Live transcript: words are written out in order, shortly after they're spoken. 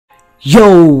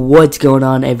Yo, what's going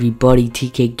on everybody?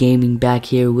 TK Gaming back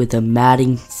here with a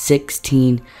Madden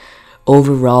 16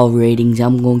 overall ratings.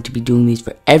 I'm going to be doing these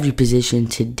for every position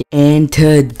today. And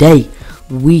today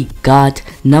we got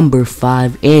number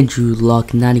 5, Andrew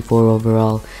Luck, 94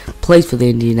 overall. Plays for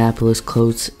the Indianapolis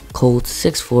Colts,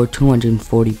 6'4",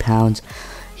 240 pounds.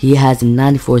 He has a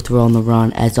 94 throw on the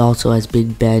run, as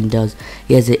Big Ben does.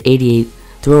 He has an 88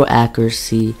 throw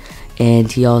accuracy.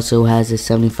 And he also has a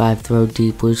 75 throw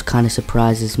deep, which kind of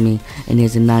surprises me. And he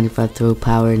has a 95 throw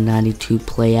power and 92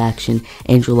 play action.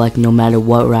 Andrew Luck, no matter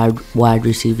what wide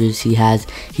receivers he has,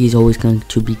 he's always going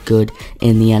to be good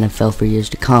in the NFL for years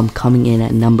to come. Coming in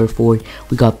at number 4,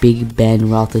 we got Big Ben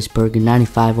Roethlisberger,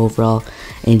 95 overall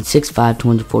and 6'5",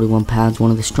 241 pounds.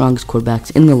 One of the strongest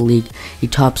quarterbacks in the league. He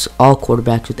tops all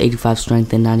quarterbacks with 85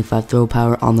 strength and 95 throw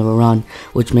power on the run,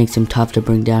 which makes him tough to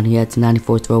bring down. He has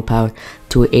 94 throw power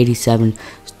to 87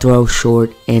 throw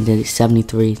short and a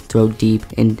 73 throw deep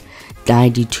and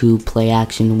 92 play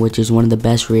action, which is one of the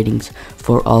best ratings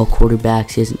for all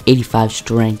quarterbacks. He has an 85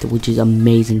 strength, which is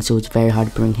amazing, so it's very hard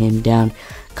to bring him down.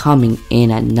 Coming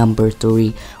in at number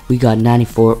 3, we got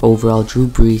 94 overall Drew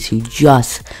Brees, who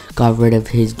just got rid of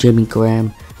his Jimmy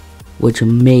Graham, which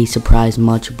may surprise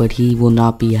much, but he will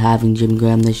not be having Jimmy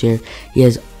Graham this year.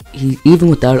 Even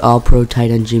without all-pro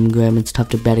tight end Jimmy Graham, it's tough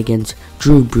to bet against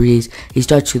Drew Brees. He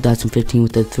starts 2015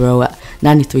 with a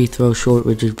 93 throw short,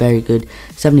 which is very good,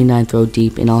 79 throw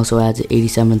deep, and also adds an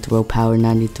 87 throw power,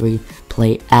 93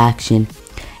 play action.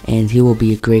 And he will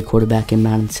be a great quarterback in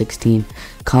Madden 16.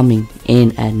 Coming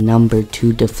in at number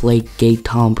 2, Deflategate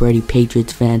Tom Brady,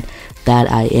 Patriots fan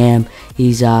that I am.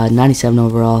 He's 97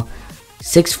 overall,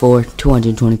 6'4",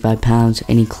 225 pounds,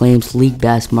 and he claims league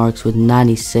best marks with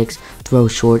 96 throw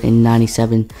short and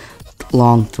 97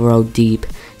 long throw deep.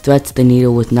 Threats the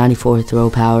needle with 94 throw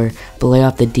power, but lay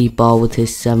off the deep ball with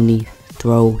his 70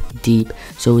 throw deep.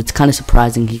 So it's kind of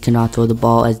surprising he cannot throw the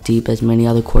ball as deep as many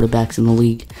other quarterbacks in the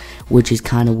league, which is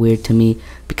kind of weird to me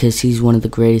because he's one of the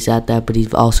greatest at that, but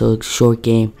he's also a short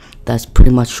game. That's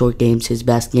pretty much short game's his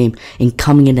best game. And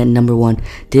coming in at number 1,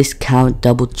 discount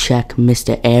double check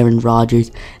Mr. Aaron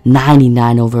Rodgers,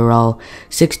 99 overall,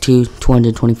 6'2",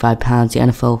 225 pounds. The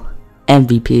NFL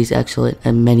MVP is excellent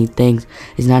at many things.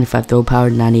 His 95 throw power,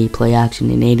 98 play action,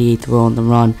 and 88 throw on the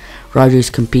run. Rodgers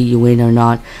compete you win or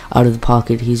not out of the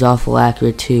pocket. He's awful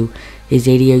accurate too. His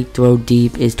 88 throw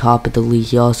deep is top of the league.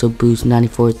 He also boosts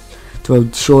 94 throw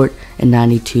short and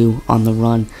 92 on the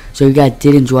run. So if you guys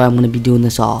did enjoy, I'm going to be doing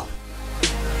this all.